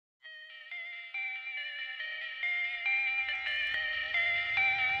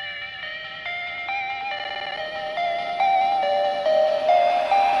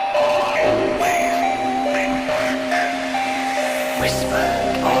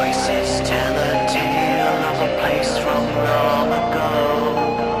Whispered voices tell a tale of a place from long ago,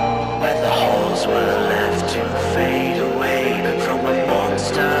 where the halls were left to fade away from a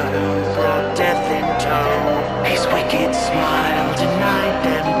monster who brought death in tow. His wicked smile denied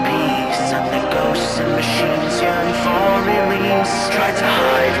them peace, and the ghosts and machines yearned for release. Tried to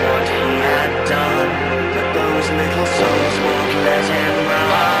hide what he had done, but those little souls won't let him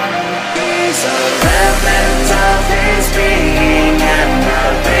run. He's a remnant of his being, and the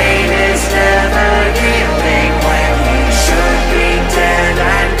pain is never healing. When he should be dead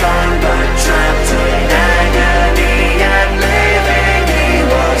and gone, but trapped in agony and living, he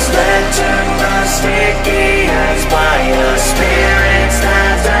was led to rustic gears by a spirit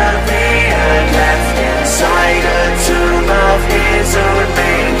that appeared, left inside a tomb of his own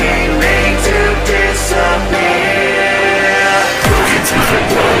making, made to disappear. Broken through the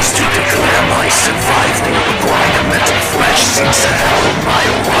walls to declare my survival. The grind of mental flesh seems to herald my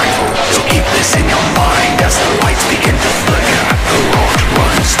arrival. So keep this in your mind as the lights begin to flicker. The rot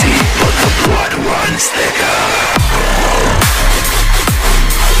runs deep, but the blood runs thicker.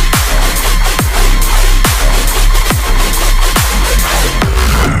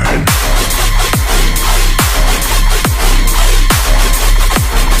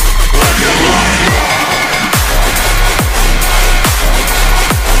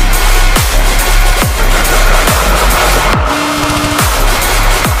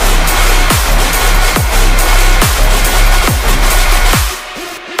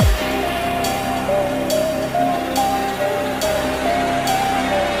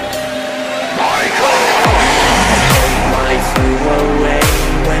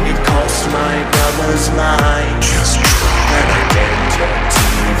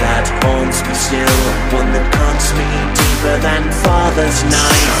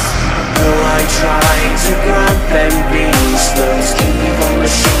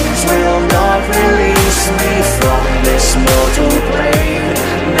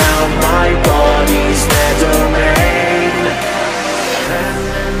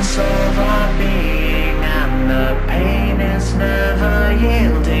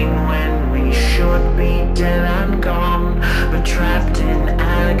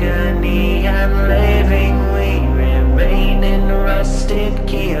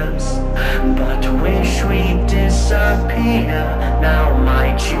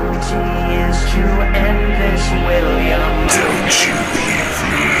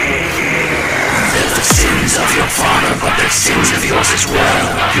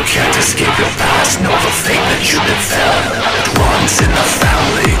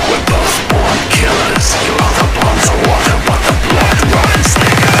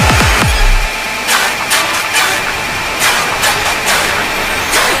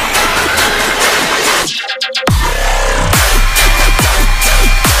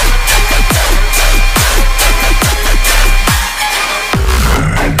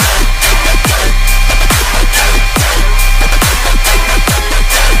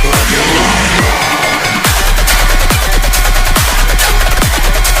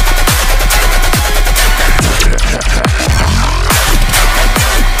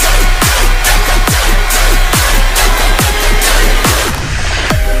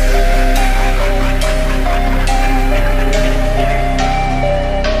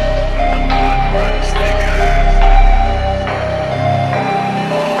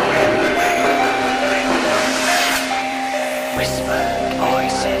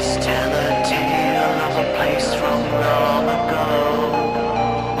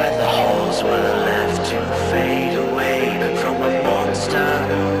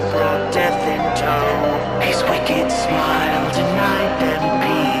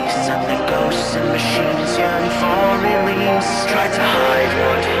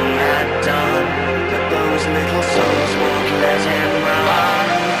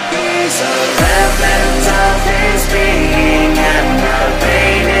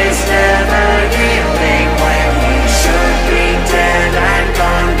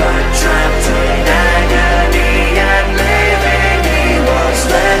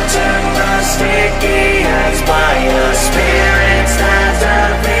 Spirit that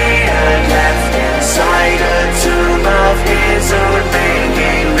appeared, left inside a tomb of his own.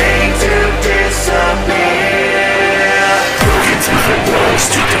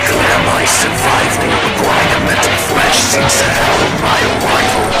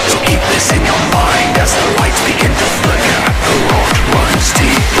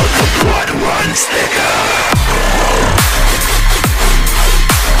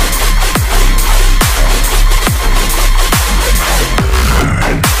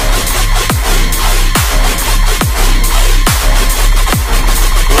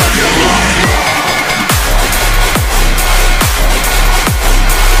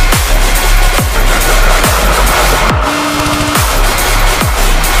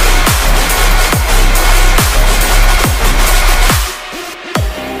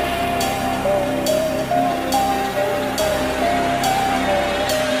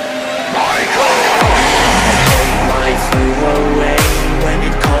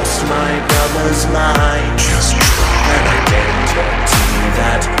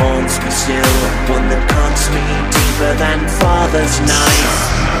 still, one that cuts me deeper than father's knife.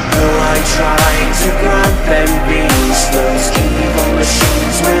 Though I try to grant them peace, those evil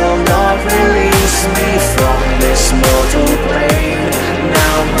machines will not release me from this mortal plane.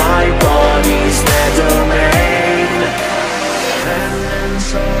 Now my body's their domain.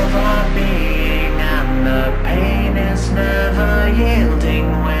 Remnants of our being, and the pain is never yielding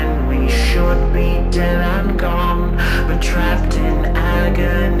when we should be dead and gone, but trapped in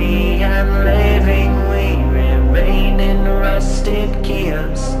agony and living we remain in rusted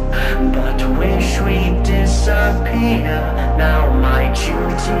gears, but wish we'd disappear. Now my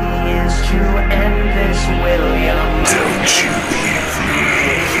duty is to end this, William. Don't you leave me.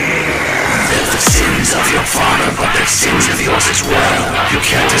 They're the sins of your father, but they're sins of yours as well. You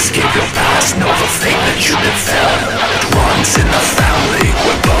can't escape your past, nor the fate that you befell. It runs in the family,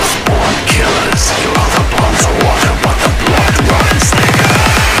 we're both born killers. Your other bonds are water, but the blood runs thicker.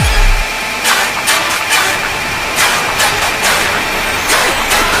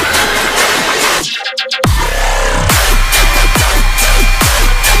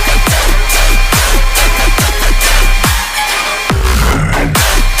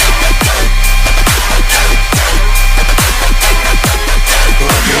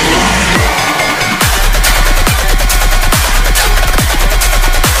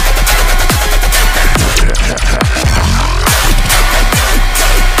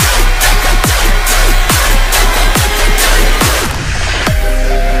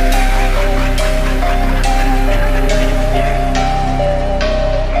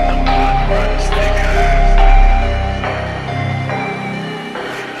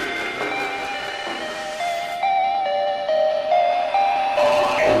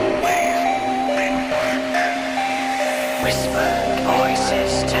 Whispered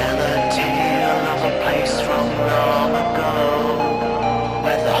voices tell a tale of a place from long ago,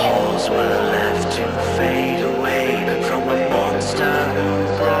 where the halls were left to fade away from a monster who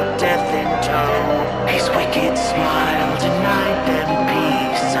brought death in tow. His wicked smile denied them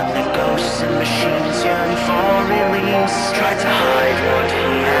peace, and the ghosts and machines yearned for release. Tried to hide what he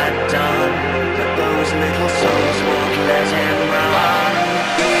had done, but those little souls won't let him run.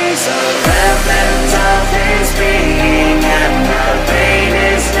 He's a remnant of his being, and the pain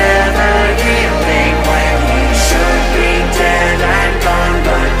is never healing when he should be dead and gone,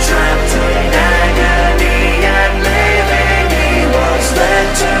 but trapped in agony and living. He was led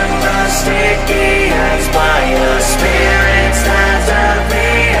to rusted gears by the spirits that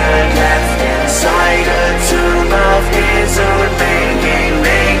appeared, left inside a tomb of his own making,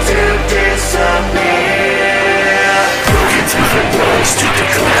 made to disappear. Broken through the walls to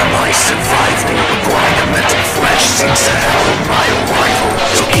declare my survival. The grind of mental flesh seems to herald my arrival.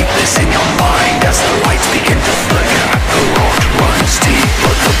 So keep this in your mind as the lights begin to flicker. The road runs deep,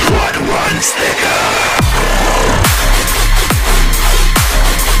 but the blood runs thicker.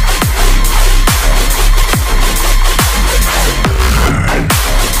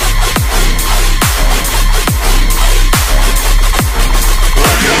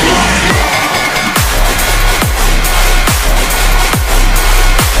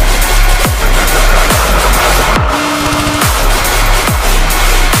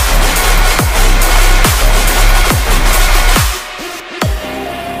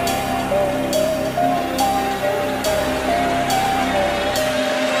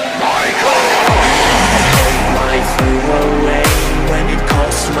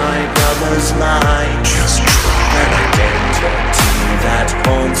 Just try. An identity that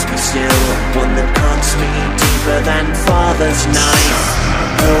haunts me still, one that cuts me deeper than father's knife.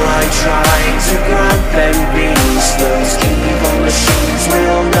 Though I try to grant them peace, those evil machines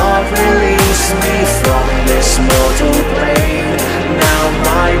will not release me from this mortal plane. Now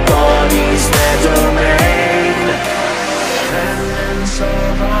my body's their domain. Remnants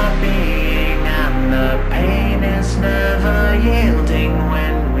of our being, and the pain is never yielding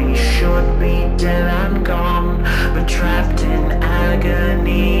when we should be dead and gone, but trapped in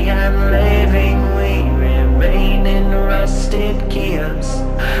agony and living we remain in rusted gears,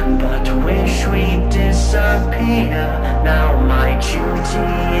 but wish we'd disappear. Now my duty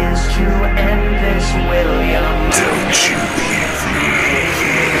is to end this, William. Don't you leave me.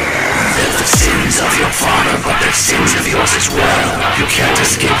 They're the sins of your father, but they're sins of yours as well. You can't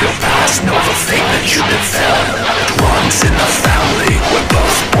escape your past, nor the fate that you befell. It runs in the family, we're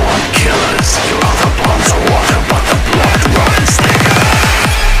both born killers. Your other bonds are water, but the blood runs thicker.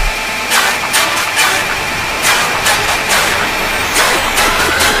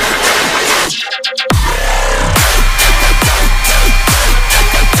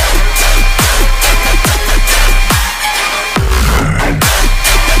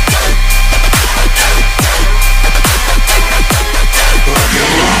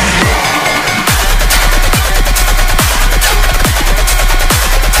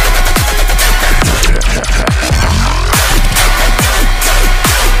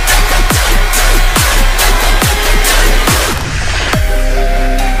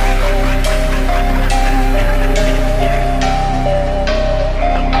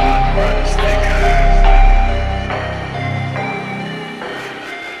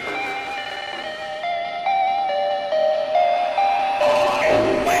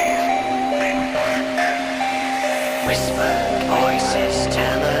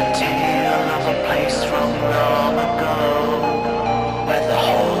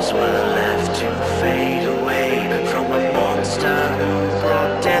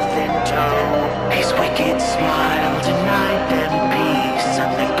 wicked smile denied them peace,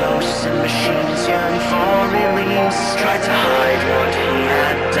 and the ghosts and machines yearn for release. Tried to hide what he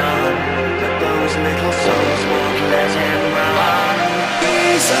had done, but those little souls won't let him run.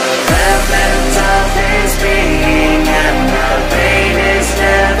 He's a remnant of his being, and the pain is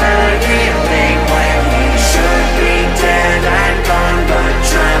never healing. When he should be dead and gone, but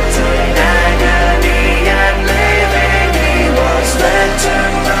trapped in agony and living, he was led to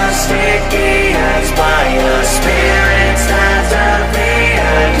rusted gears by the spirits that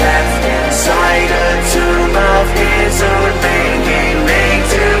appeared, left inside a tomb of his own making, made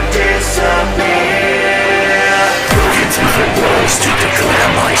to disappear. Broken through the walls to declare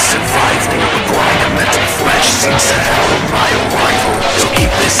my survival. The grind of mental flesh seems to herald my arrival. So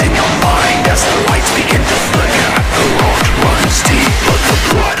keep this in your mind as the lights begin to flicker. The road runs deep, but the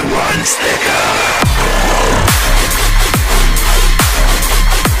blood runs thicker.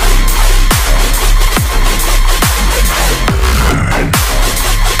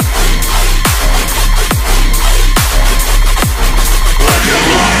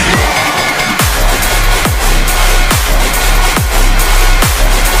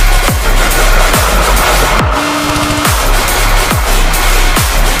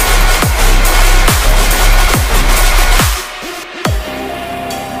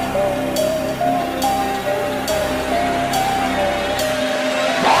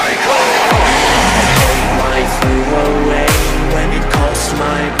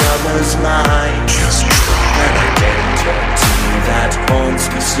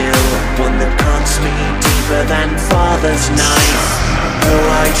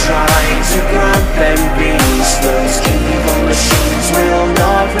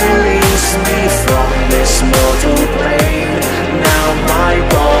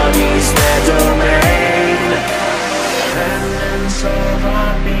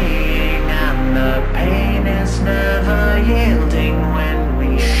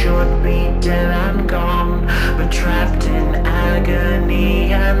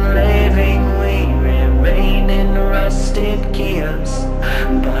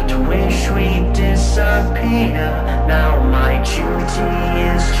 Now my duty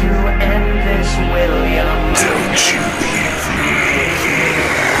is to end this, William. Don't you leave me.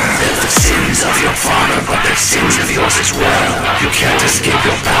 They're the sins of your father, but they're sins of yours as well. You can't escape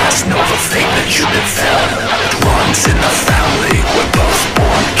your past, nor the fate that you befell. It runs in the family, we're both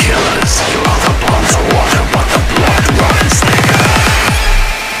born killers. Your other bonds are water, but the blood runs thicker.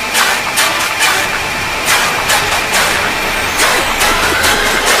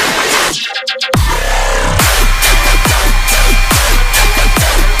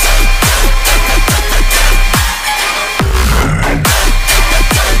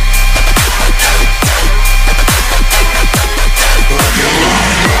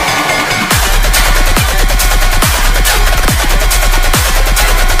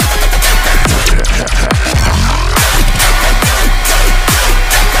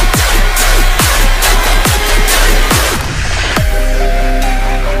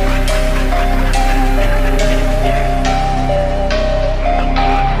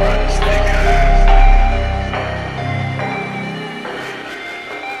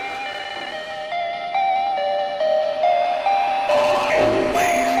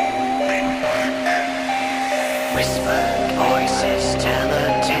 Whispered voices tell a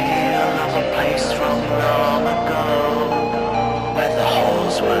tale of a place from long ago, where the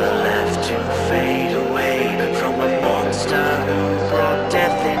halls were left to fade away from a monster who brought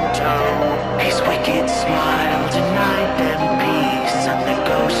death in tow. His wicked smile denied them peace, and the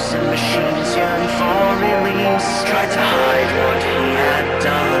ghosts and machines yearn for release. Tried to hide what he had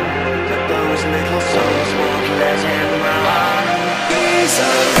done, but those little souls won't let him run. He's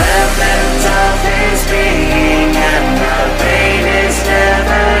a remnant of his being, and the pain is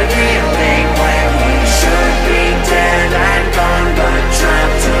never healing. When he should be dead and gone, but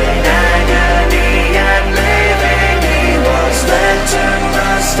trapped in agony and living, he was led to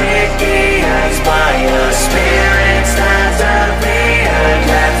rusted gears by the spirits that appeared,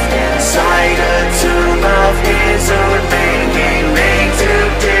 left inside a tomb of his own making, made to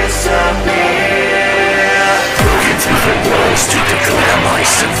disappear. Broken through the walls to declare my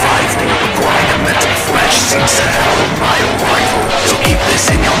survival.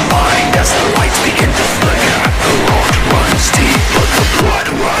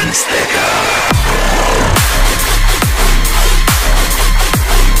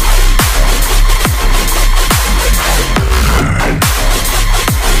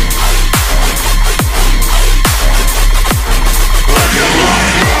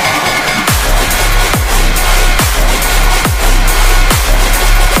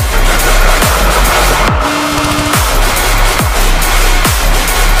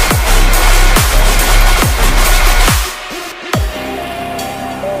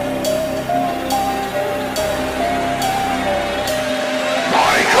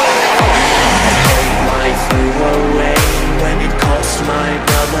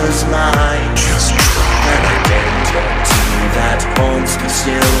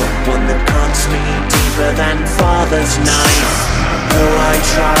 father's knife. Though I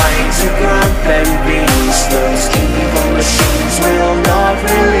try to grant them peace, those evil machines will not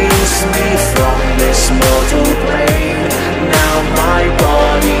release me from this mortal plane. Now my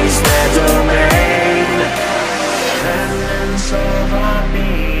body's their domain. Remnants of our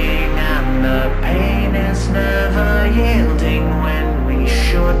being, and the pain is never yielding when we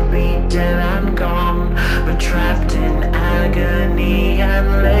should be dead and gone, but trapped in agony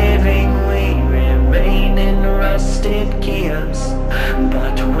and living we remain in rusted gears,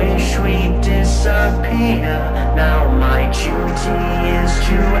 but wish we disappear. Now my duty is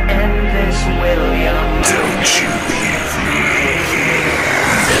to end this, William. Don't you leave me.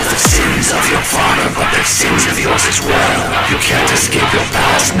 They're the sins of your father, but they're sins of yours as well. You can't escape your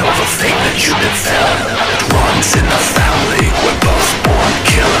past, nor the fate that you befell. It runs in the family, we're both born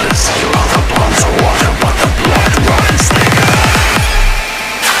killers. Your other bonds are water, but the blood runs thicker.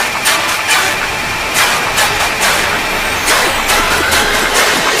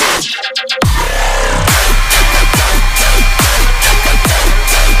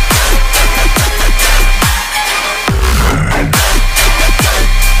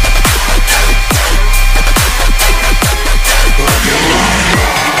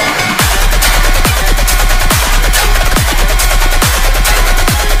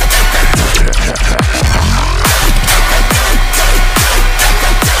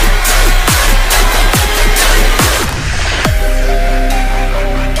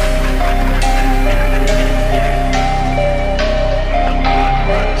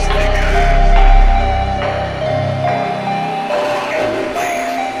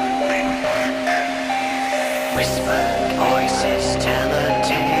 Whispered voices tell a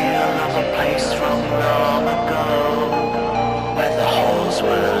tale of a place from long ago, where the halls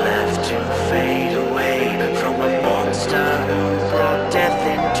were left to fade away from a monster who brought death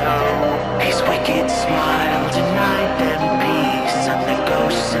in tow. His wicked smile denied them peace, and the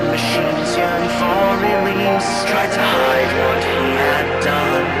ghosts and machines yearned for release. Tried to hide what he had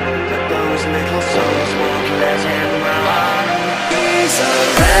done, but those little souls won't let him run. He's a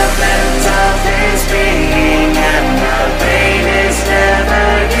remnant of his being, and the pain is never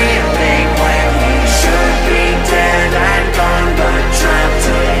healing when we should be dead and gone, but trapped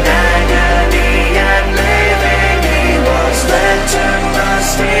in agony and living. He was led to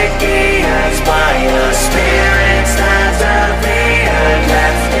rusted gears by the spirits that appeared,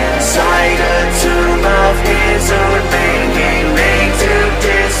 left inside a tomb of his own making, made to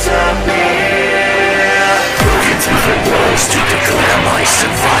disappear. Broken through the walls to declare my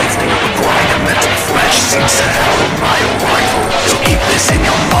survival. The grind of mental flesh seems to herald my arrival. So keep this in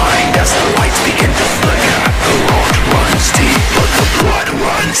your mind as the lights begin to flicker. The road runs deep, but the blood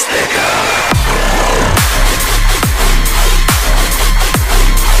runs thicker.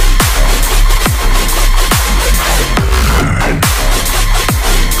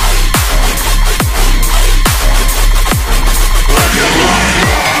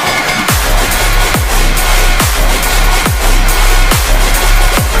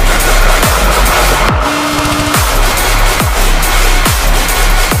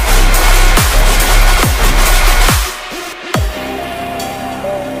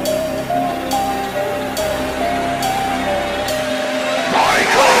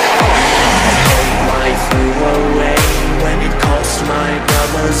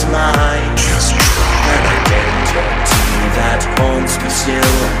 Just try an identity that haunts me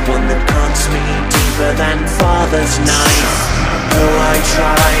still, one that cuts me deeper than father's knife. Though I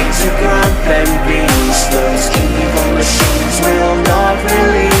try to grant them peace, those evil machines will not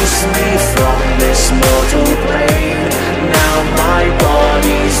release me from this mortal plane. Now my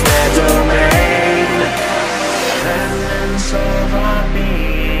body's their domain. Remnants of our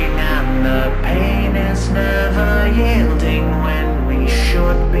being, and the pain is never yielding when we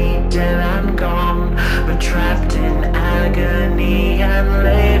should be dead and gone, but trapped in agony and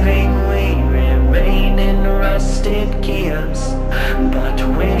living we remain in rusted gears, but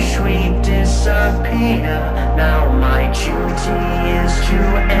wish we disappear. Now my duty is to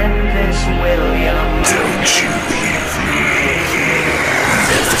end this, William. Don't you leave me.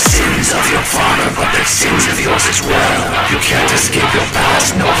 They're the sins of your father, but they're sins of yours as well. You can't escape your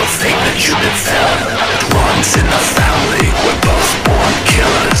past, nor the fate that you befell. It runs in the family, we're both born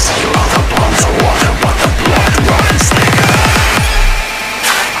killers. Your other bonds are water, but the blood runs thicker.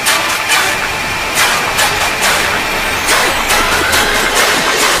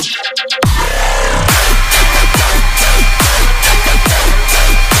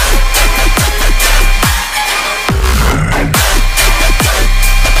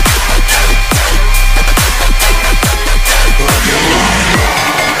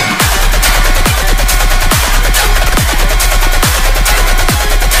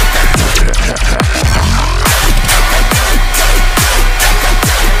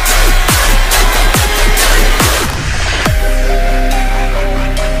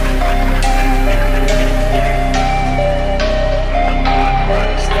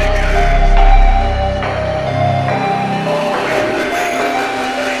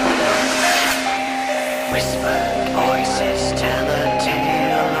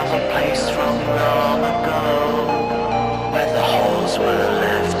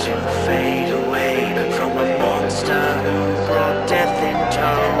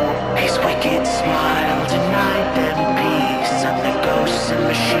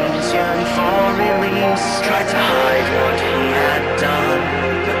 tried to hide what he had done,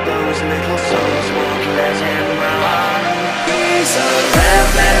 but those little souls won't let him run. He's a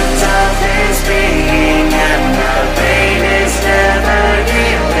remnant of his being, and the pain is never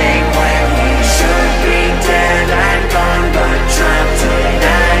healing when he should be dead and gone, but trapped in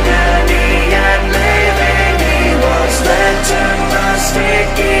agony and living. He was led to rustic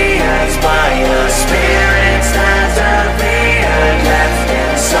gears by the spirits that appeared, left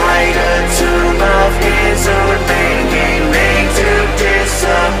inside a tomb of his own making, made to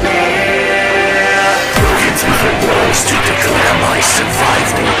disappear. Broken through the walls to declare my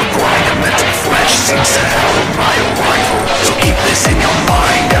survival. The grind of mental flesh seems to herald my arrival. So keep this in your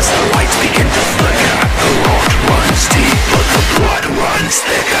mind as the lights begin to flicker. The road runs deep, but the blood runs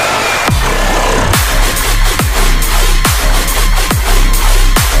thicker.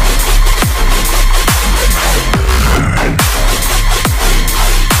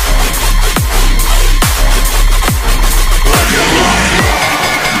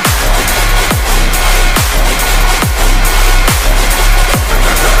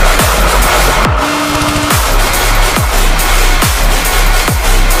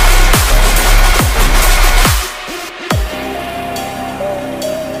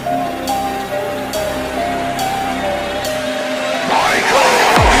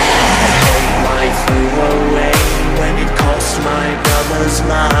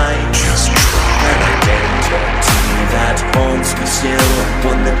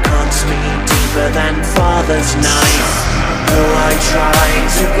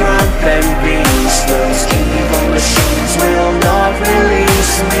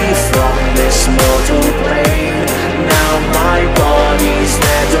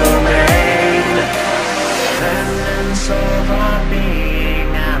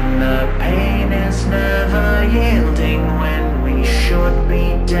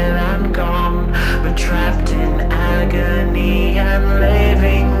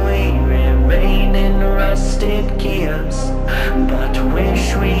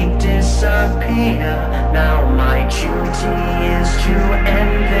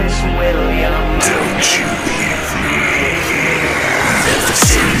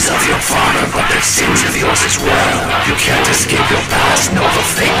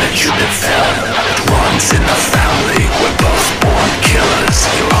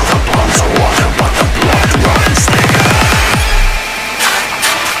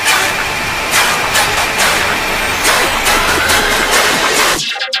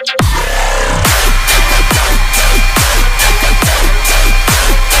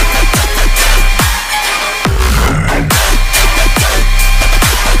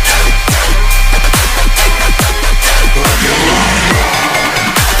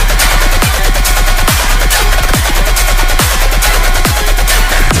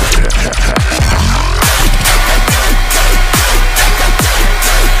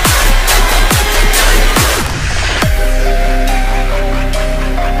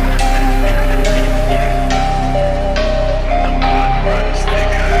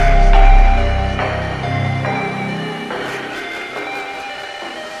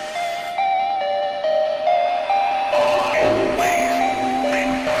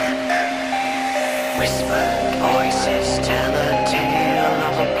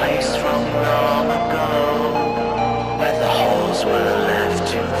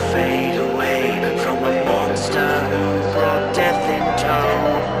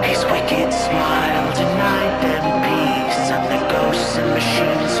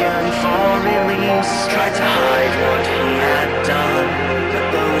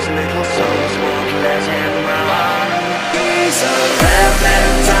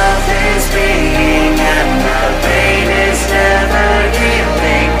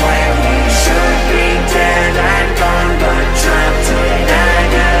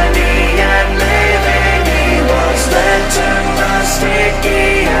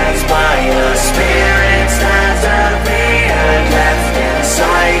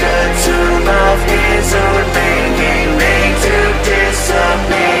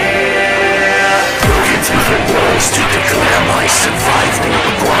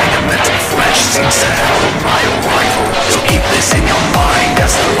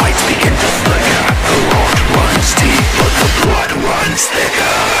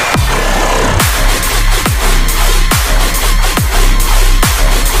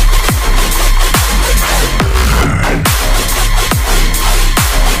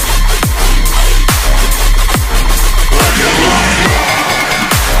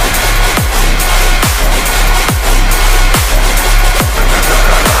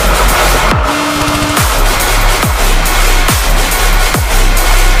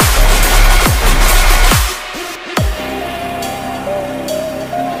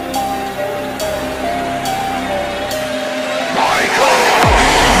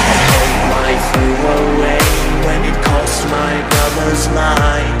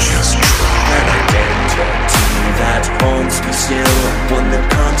 still, one that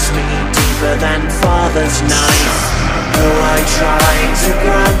cuts me deeper than father's knife. Though I try to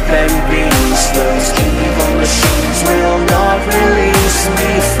grab and beast, those evil machines will not release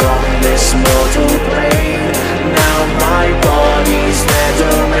me from this mortal plane. Now my body's their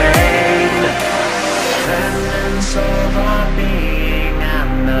domain. Remnants of our being,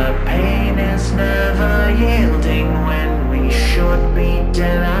 and the pain is never yielding when we should be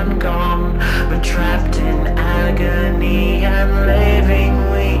dead and gone, but trapped in agony and living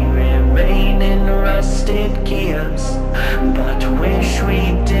we remain in rusted gears, but wish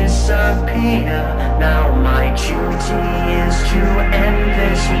we'd disappear. Now my duty is to end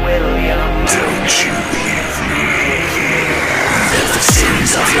this, William. Don't you hear me? They're the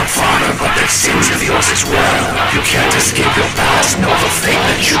sins of your father, but they're sins of yours as well. You can't escape your past, nor the fate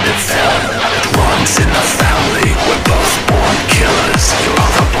that you befell. It runs in the family, we're both born killers. Your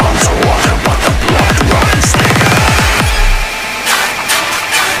other bonds are water, but the blood runs thicker.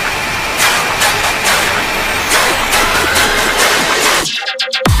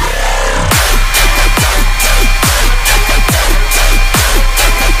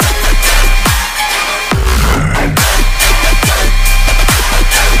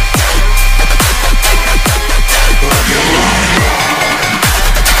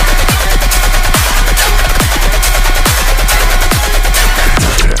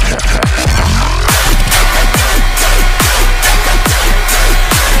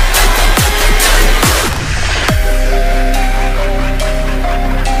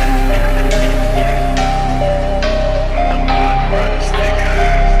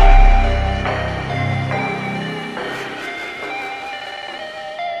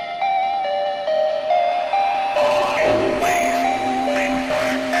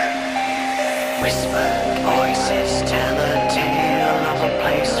 Whispered voices tell a tale of a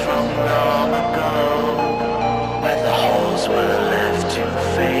place from long ago, where the halls were left to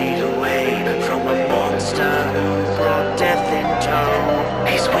fade away from a monster who brought death in tow.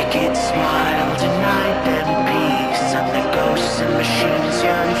 His wicked smile denied them peace, and the ghosts and machines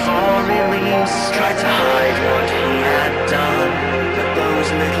yearned for release. Tried to hide what he had done, but those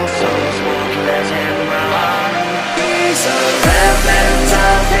little souls won't let him run. He's a remnant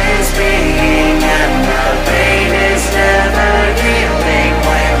of his being, and the pain is never healing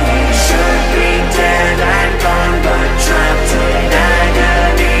when he should be dead and gone, but trapped in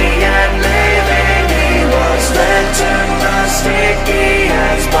agony and living. He was led to rustic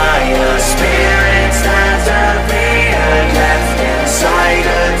gears by the spirits that appeared, left inside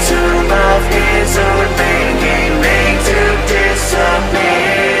a tomb of his own making, made to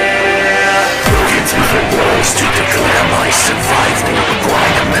disappear. Broken through the walls to declare my survival. The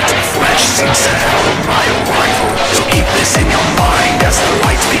grind of mental flesh seems to herald my arrival. So keep this in your mind as the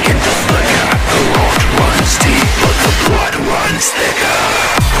lights begin to flicker. The road runs deep, but the blood runs thicker.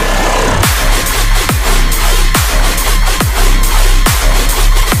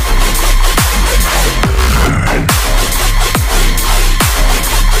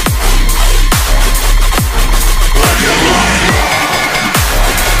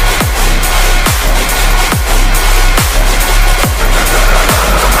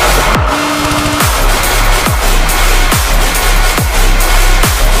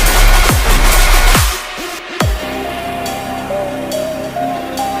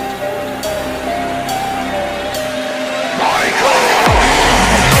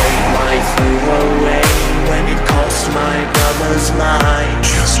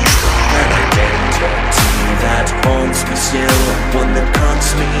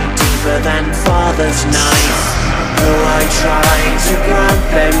 Father's knife. Though I try to grab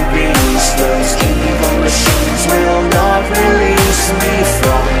and beast, those evil machines will not release me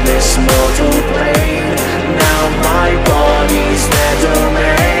from this mortal plane. Now my body's their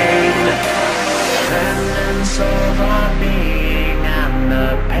domain. Remnants of our being, and the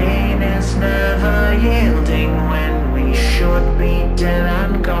pain is never yielding when we should be dead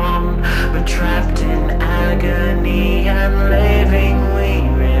and gone, but trapped in agony and living we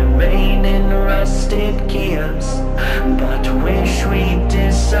remain in rusted gears, but wish we'd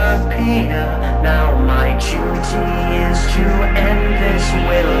disappear. Now my duty is to end this,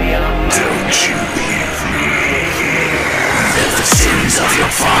 William. Don't you hear me? They're the sins of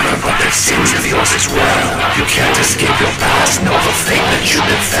your father, but they're sins of yours as well. You can't escape your past, nor the fate that you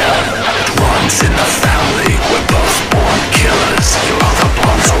befell. It runs in the family, we're both born killers. Your other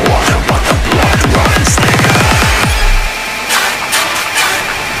bonds are water, but the blood runs thicker.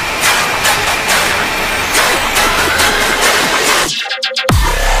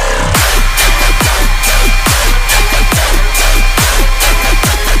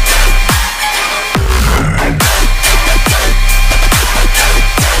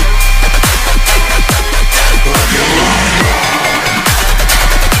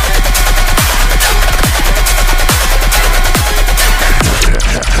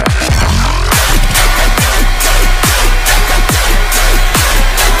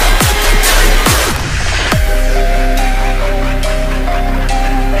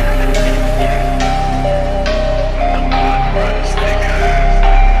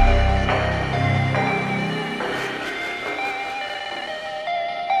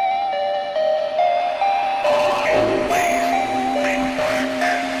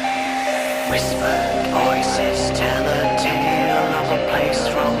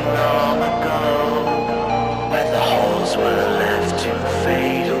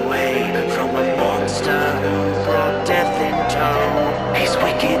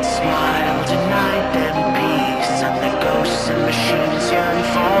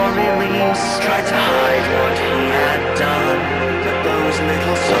 release. Tried to hide what he had done, but those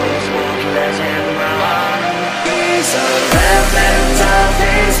little souls won't let him run. He's a remnant of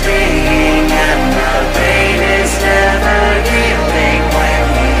his being, and the pain is never healing. When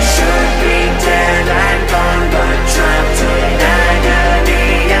he should be dead and gone, but trapped in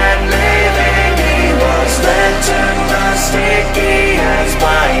agony and living, he was led to rusted gears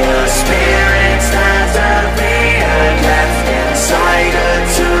by a spirit that appeared, left inside a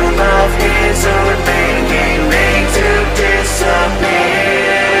tomb of his own making, made to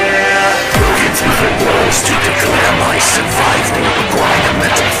disappear. Broken through the walls to declare my survival. The grind of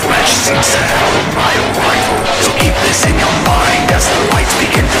mental flesh seems to herald my arrival. So keep this in your mind as the lights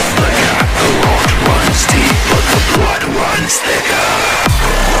begin to flicker. The rot runs deep, but the blood runs thicker.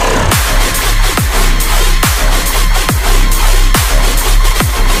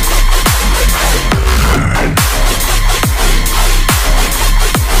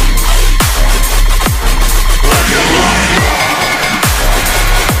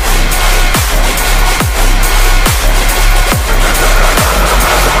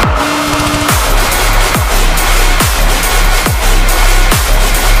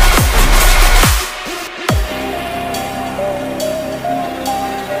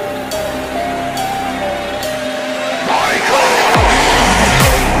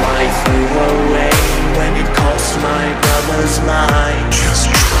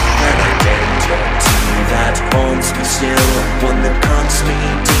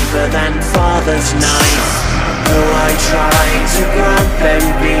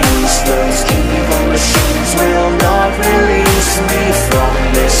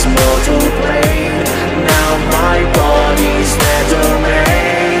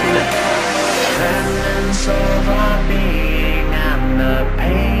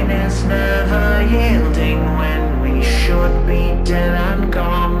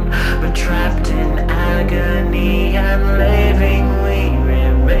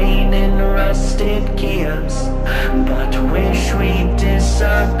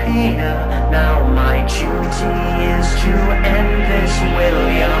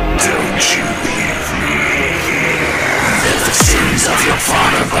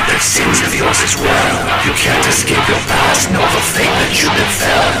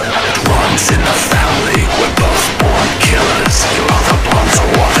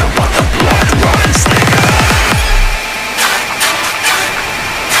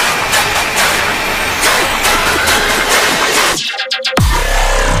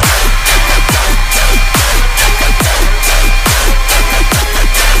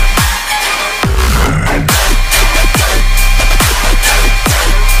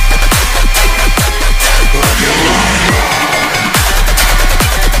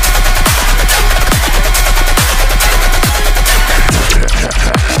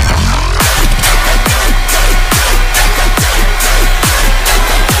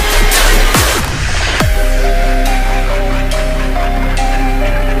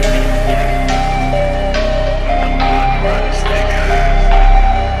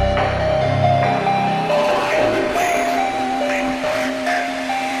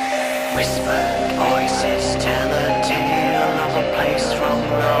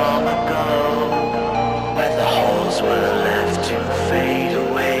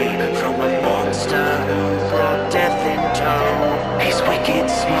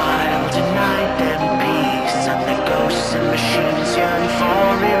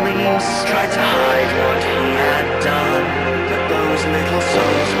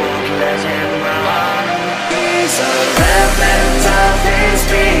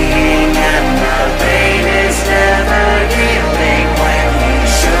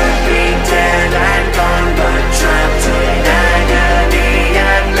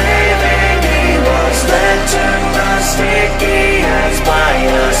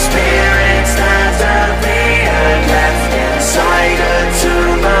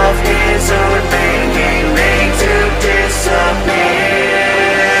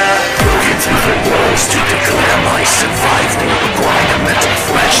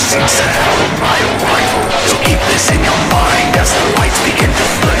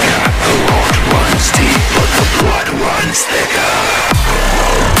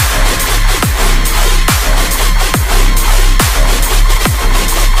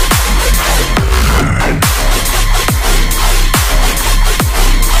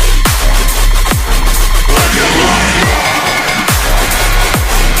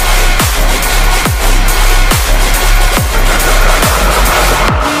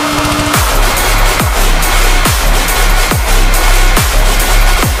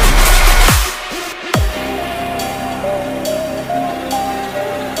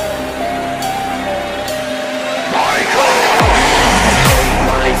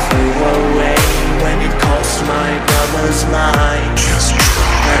 brother's line. Just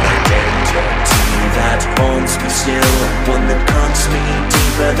an identity that haunts me still, one that cuts me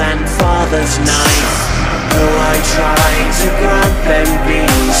deeper than father's knife. Though I try to grant them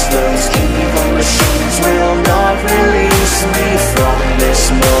peace, those evil machines will not release me from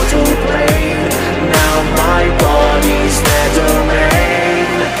this mortal plane. Now my body's their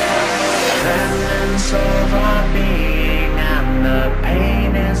domain. Remnants of our being, and the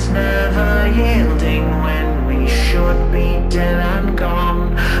pain is never yielding when we should be dead and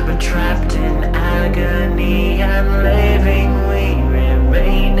gone, but trapped in agony and living we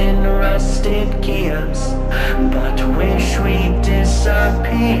remain in rusted gears, but wish we'd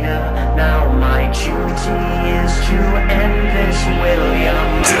disappear. Now my duty is to end this, William.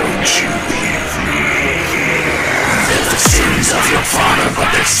 Don't you leave me. They're the sins of your father,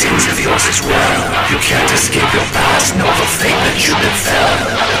 but they're sins of yours as well. You can't escape your past, nor the fate that you befell.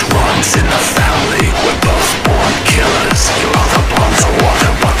 It runs in the family, we're both born killers. Your other bonds are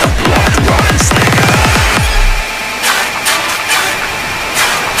water, but the blood runs thicker.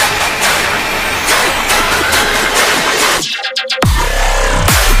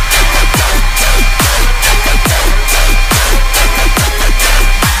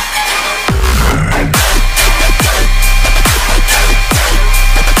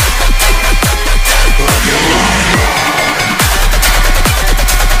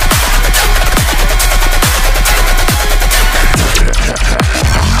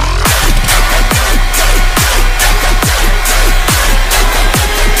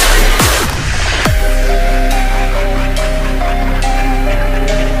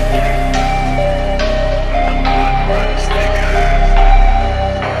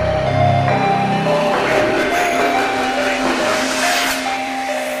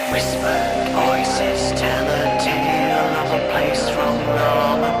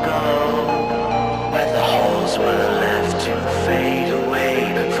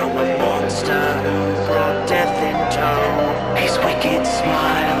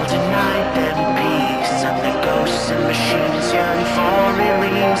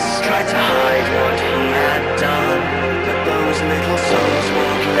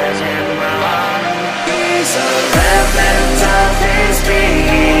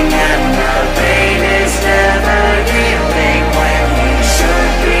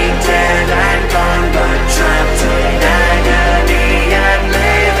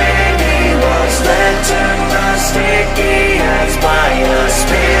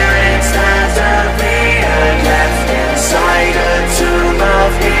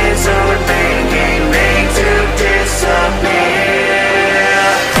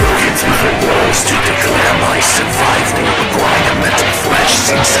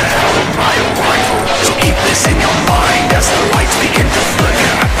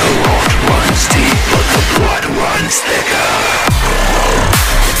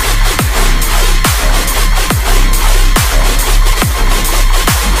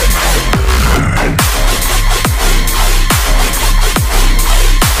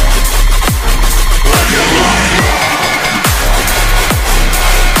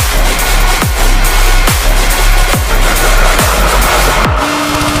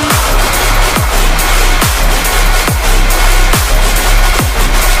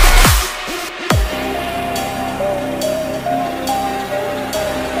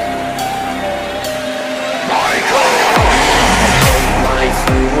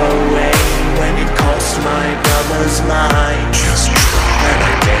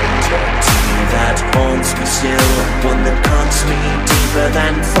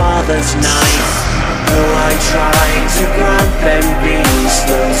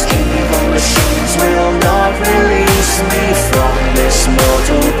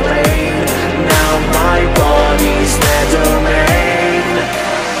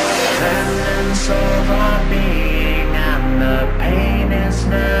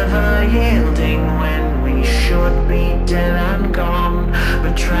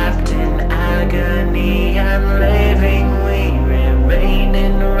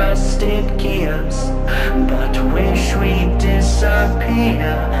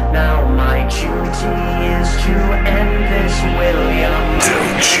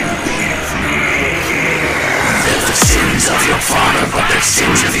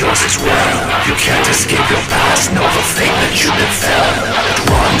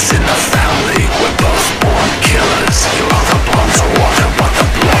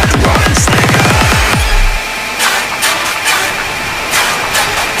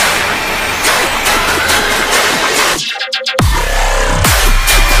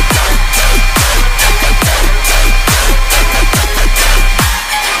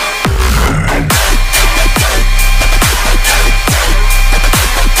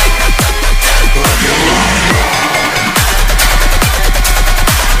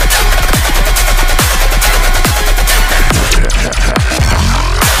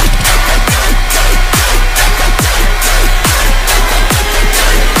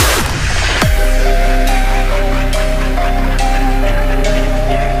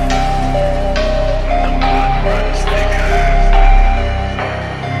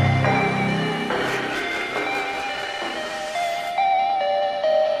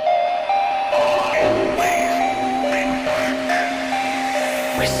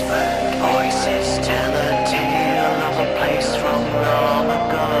 Whispered voices tell a tale of a place from long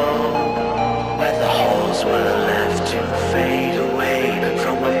ago, where the halls were left to fade away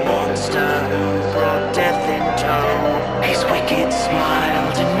from a monster who brought death in tow. His wicked smile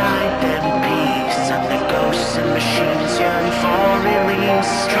denied them peace, and the ghosts and machines yearned for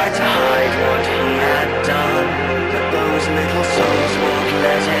release. Tried to hide what he had done, but those little souls won't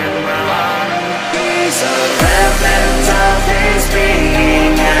let him run. He's a remnant of his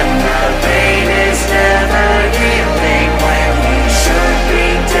being, and the pain is never healing. When he should be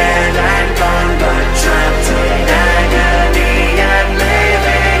dead and gone, but trapped in agony and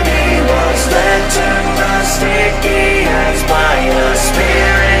living, he was led to rusted gears by the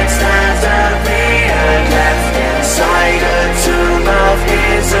spirits that appeared, left inside a tomb of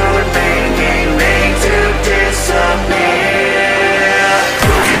his own making, made to disappear.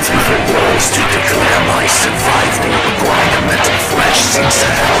 Broken through the walls to declare my survival. The grind of mental flesh seems to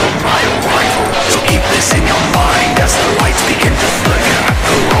herald my arrival. So keep this in your mind as the lights begin to flicker.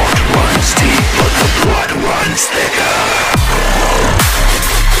 The rot runs deep, but the blood runs thicker.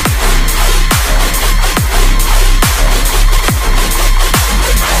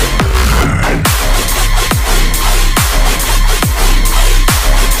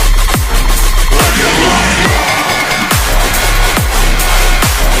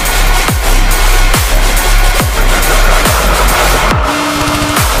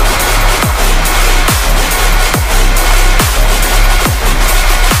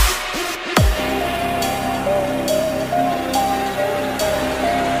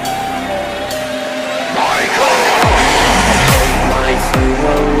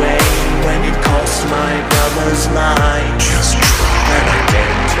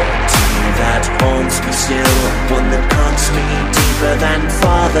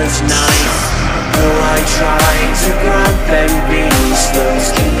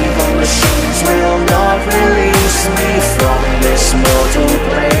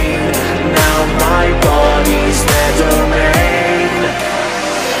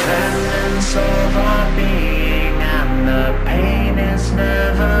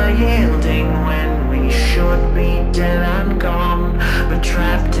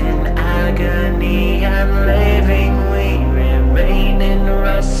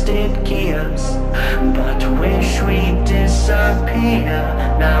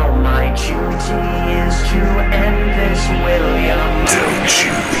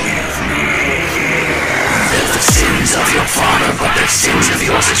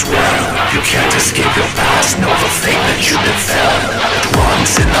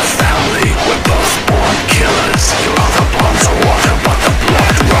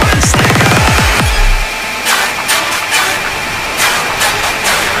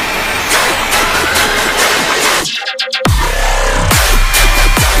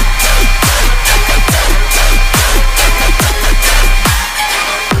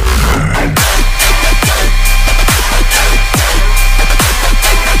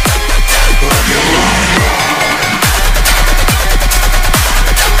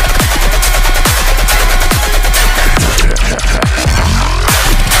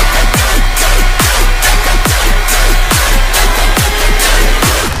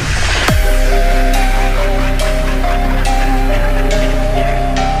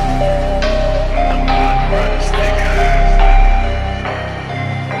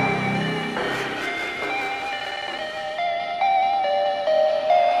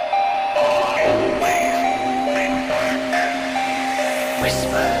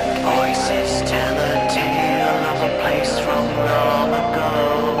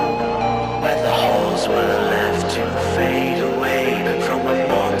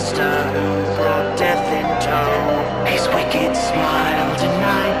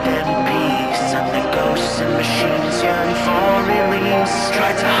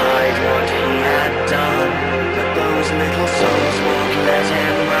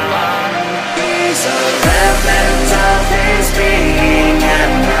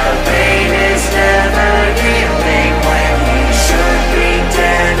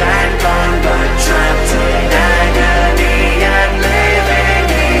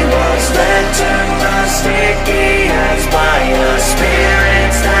 By the spirit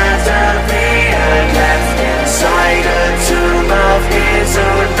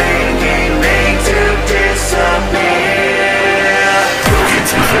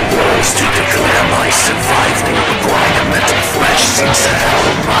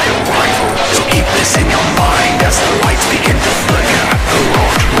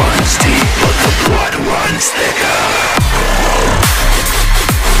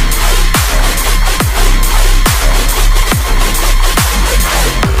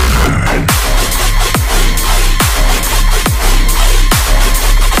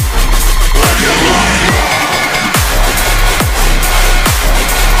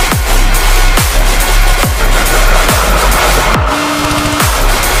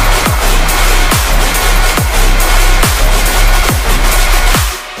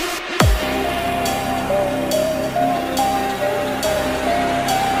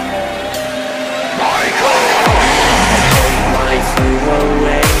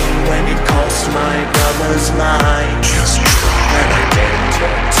brother's line. Just an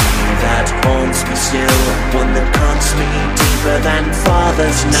identity that haunts me still, one that cuts me deeper than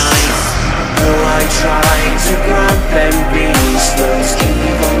father's knife. Though I try to grant them peace, those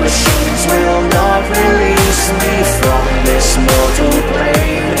evil machines will not release me from this mortal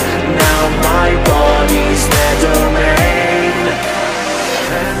plane. Now my body's their domain.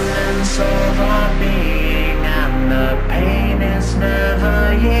 Remnants of our being, and the pain is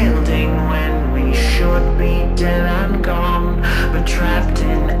never yielding when we should be dead and gone, but trapped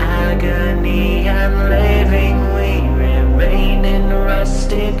in agony and living we remain in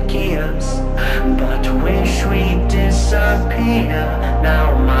rusted gears, but wish we'd disappear.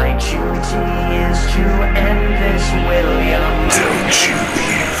 Now my duty is to end this, William. Don't you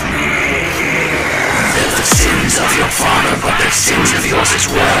leave me. They're the sins of your father, but they're sins of yours as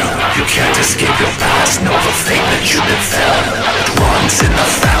well. You can't escape your past, nor the fate that you befell. It runs in the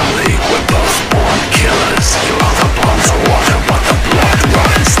family, we're both born killers. Your other bombs are water, but the blood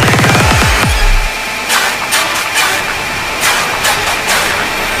runs thicker.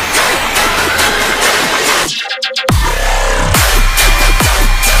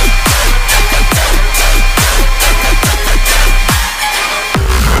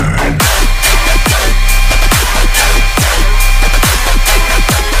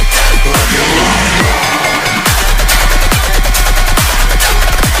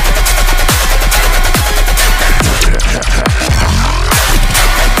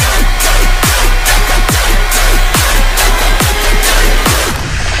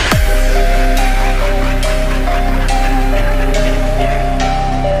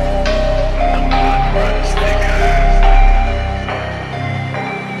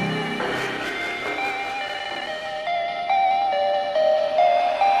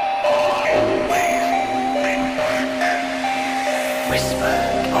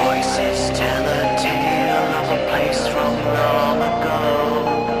 Whispered voices tell a tale of a place from long ago,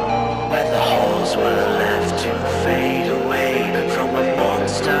 where the halls were left to fade away from a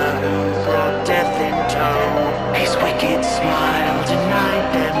monster who brought death in tow. His wicked smile denied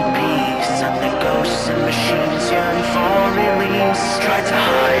them peace, and the ghosts and machines yearned for release. Tried to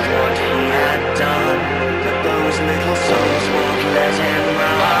hide what he had done, but those little souls won't let him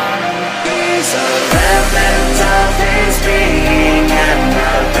run. He's a remnant of his being, and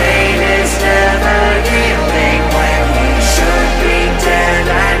the pain is never yielding when he should be dead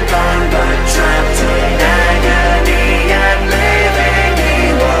and gone, but trapped in agony and living.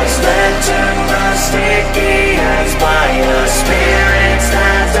 He was led to rusted gears by the spirits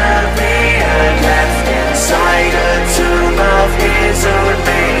that appeared, left inside a tomb of his own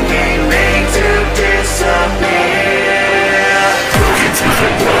making, made to disappear. Broken through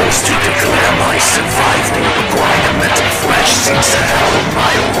the walls to declare my survival. The grind of mental flesh seems to herald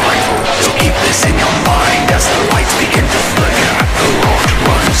my arrival. So keep this in your mind as the lights begin to flicker. The road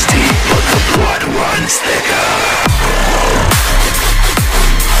runs deep, but the blood runs thicker.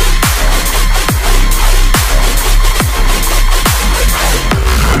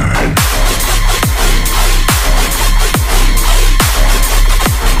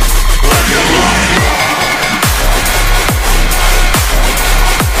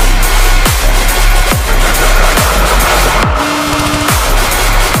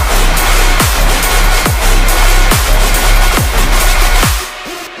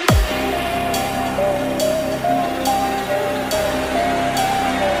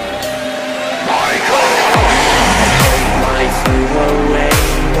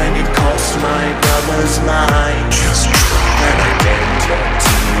 Just an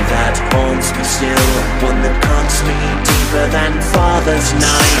identity that haunts me still, one that cuts me deeper than father's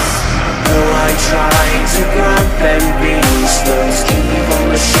knife. Though I try to grant them peace, those evil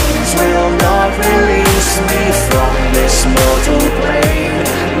machines will not release me from this mortal plane.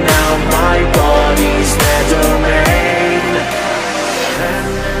 Now my body's their domain.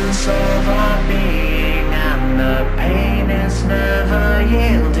 Remnants of our being, and the pain is never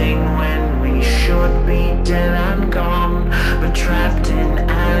yielding when we should be dead and gone, but trapped in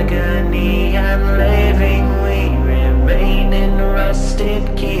agony and living we remain in rusted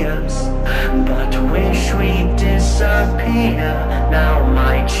gears, but wish we'd disappear. Now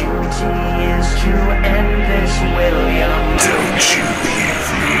my duty is to end this, William. Don't you leave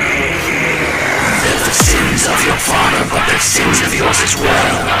me. They're the sins of your father, but they're sins of yours as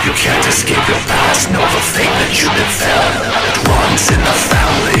well. You can't escape your past, nor the fate that you befell. It runs in the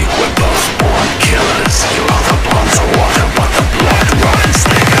family, we're both born killers. Your other bombs are water, but the blood runs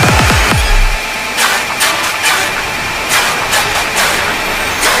thicker.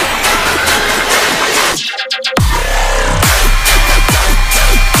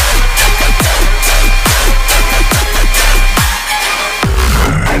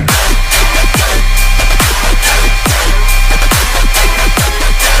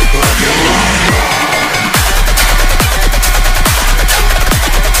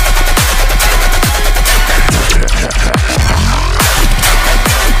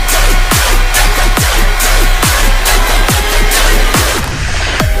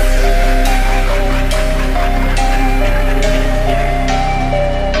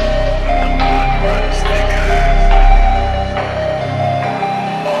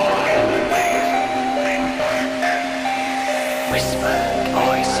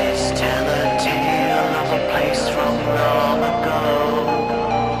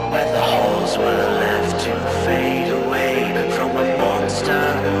 were left to fade away from a monster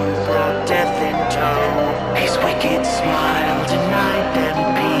who brought death in tow. His wicked smile denied them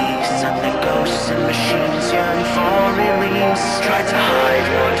peace, and the ghosts and machines yearned for release. Tried to hide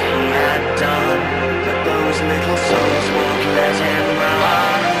what he had done, but those little souls won't let him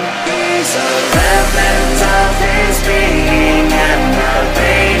run. He's a remnant of his being, and the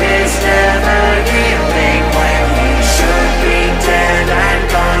pain is never healing. When he should be dead and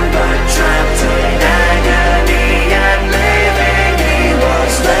gone, but trapped in agony and living, he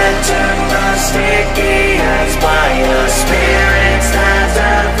was led to rustic gears by the spirits that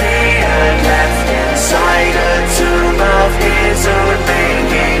appeared, left inside a tomb of his own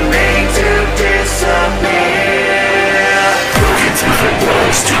making, made to disappear. Broken through the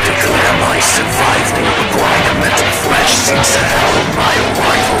walls to declare my survival. The grind of mental flesh seems to herald my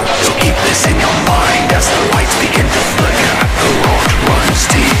arrival. So keep this in your mind as the lights begin to flicker. The road runs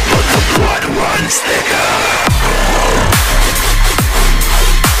deep, but the blood runs thicker.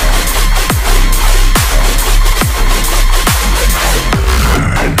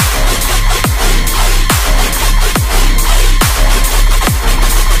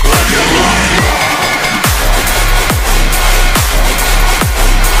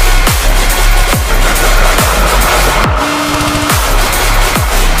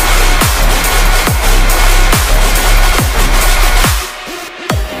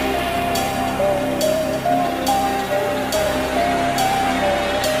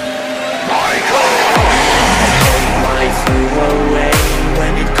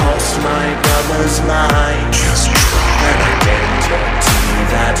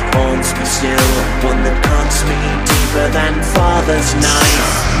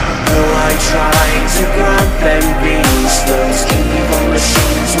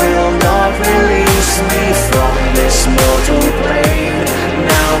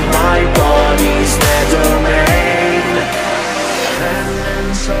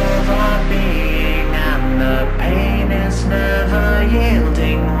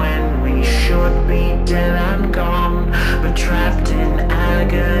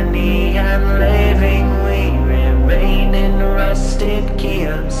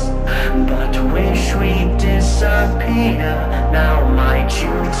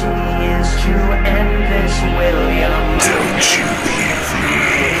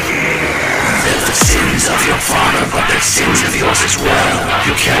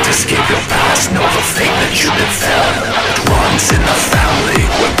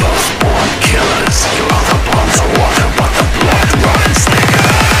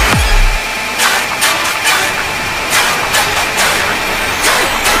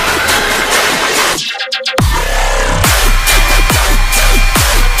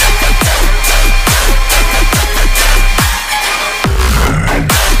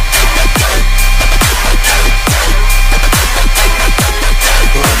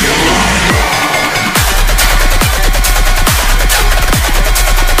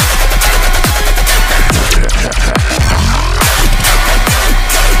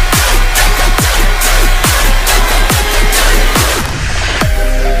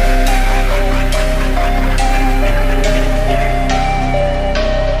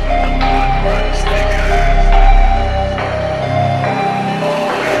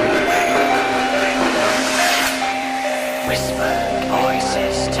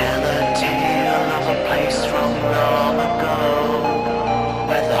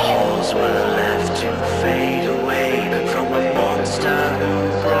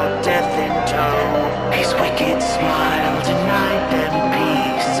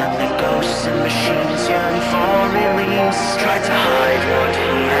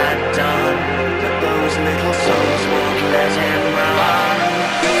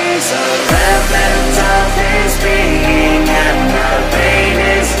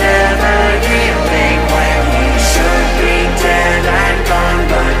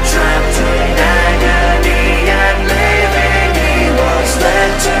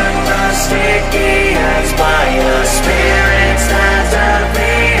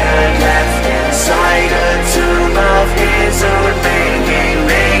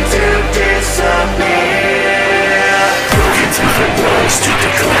 To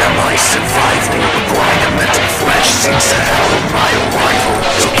declare my survival, the grind of mental flesh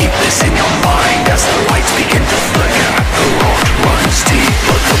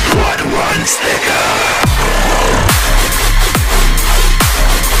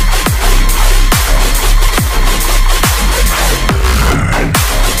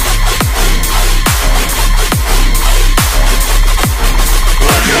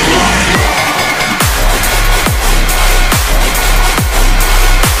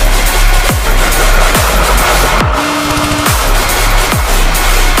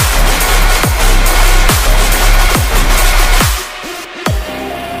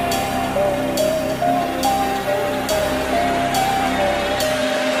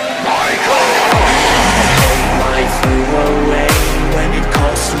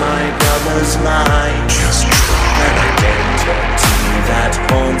brother's lie. Just try. An identity that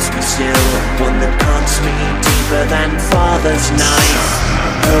haunts me still, one that cuts me deeper than father's knife.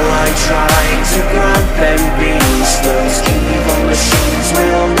 Though I try to grant them peace, those evil machines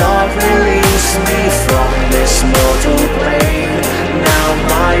will not release me from this mortal plane. Now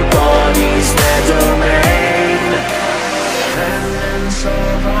my body's their domain. Remnants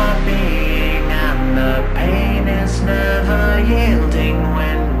of our being, and the pain is never yielding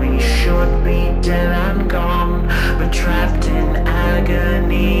when we should be dead and gone. But trapped in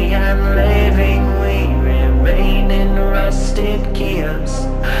agony and living, we remain in rusted gears,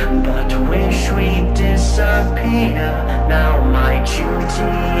 but wish we'd disappear. Now my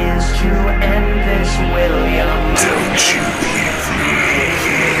duty is to end this, William. Don't you leave me.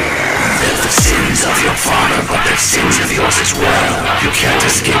 They're the sins of your father, but they're sins of yours as well. You can't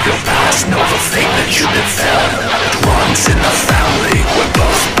escape your past, nor the fate that you befell. It runs in the family, we're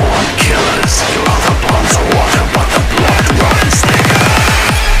both born killers. Your other bonds are water, but the blood runs thicker.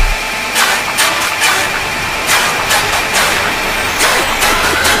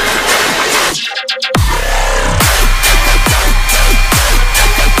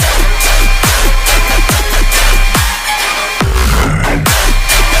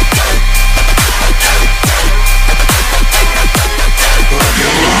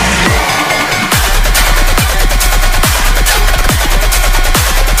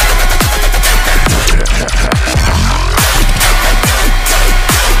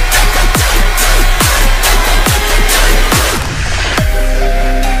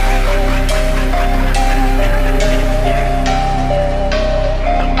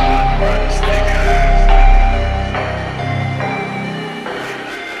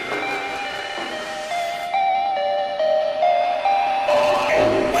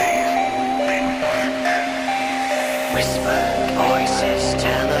 Whispered voices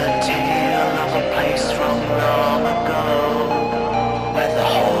tell a tale of a place from long ago, where the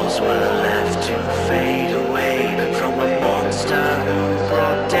halls were left to fade away from a monster who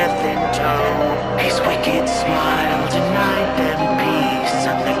brought death in tow. His wicked smile denied them peace,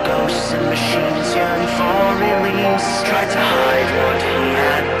 and the ghosts and machines yearned for release. Tried to hide what he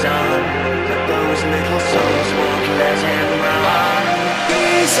had done, but those little souls won't let him run.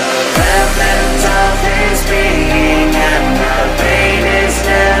 He's a remnant of his being, and the pain is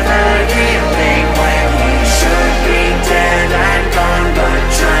never healing when we should be dead and gone, but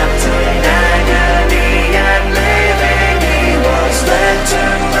trapped in agony and living. He was led to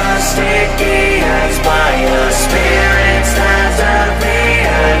rusted gears by the spirits that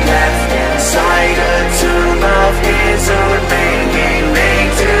appeared, left inside a tomb of his own making,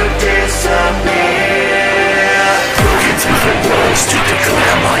 made to disappear. Broken through the walls to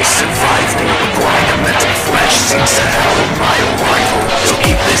declare my survival. A grind of mental flesh seems to herald my arrival. So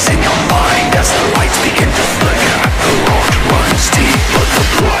keep this in your mind as the lights begin to flicker. The road runs deep, but the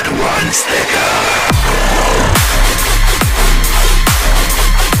blood runs thicker.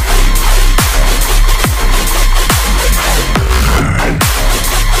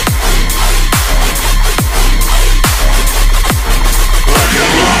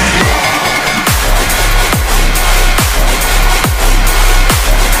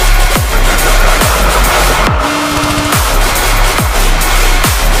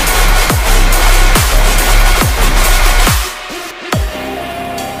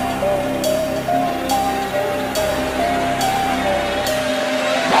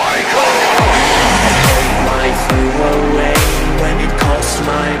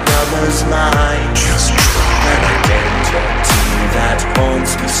 Just try. An identity that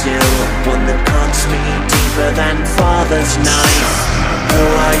haunts me still, one that cuts me deeper than father's knife.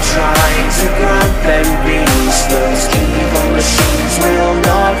 Though I try to grant them peace, those evil machines will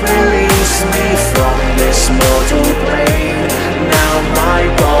not release me from this mortal plane. Now my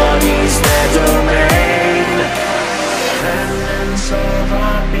body's their domain. Remnants of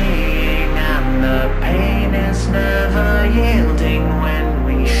our being, and the pain is never yielding when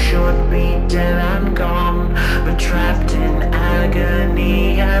we should be dead and gone, but trapped in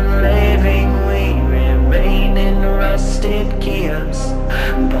agony and living, we remain in rusted gears,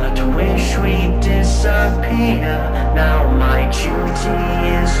 but wish we'd disappear. Now my duty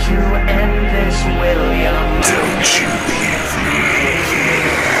is to end this, William. Don't you leave me.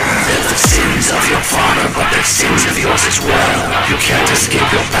 They're the sins of your father, but they're sins of yours as well. You can't escape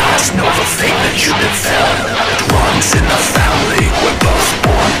your past, nor the fate that you befell.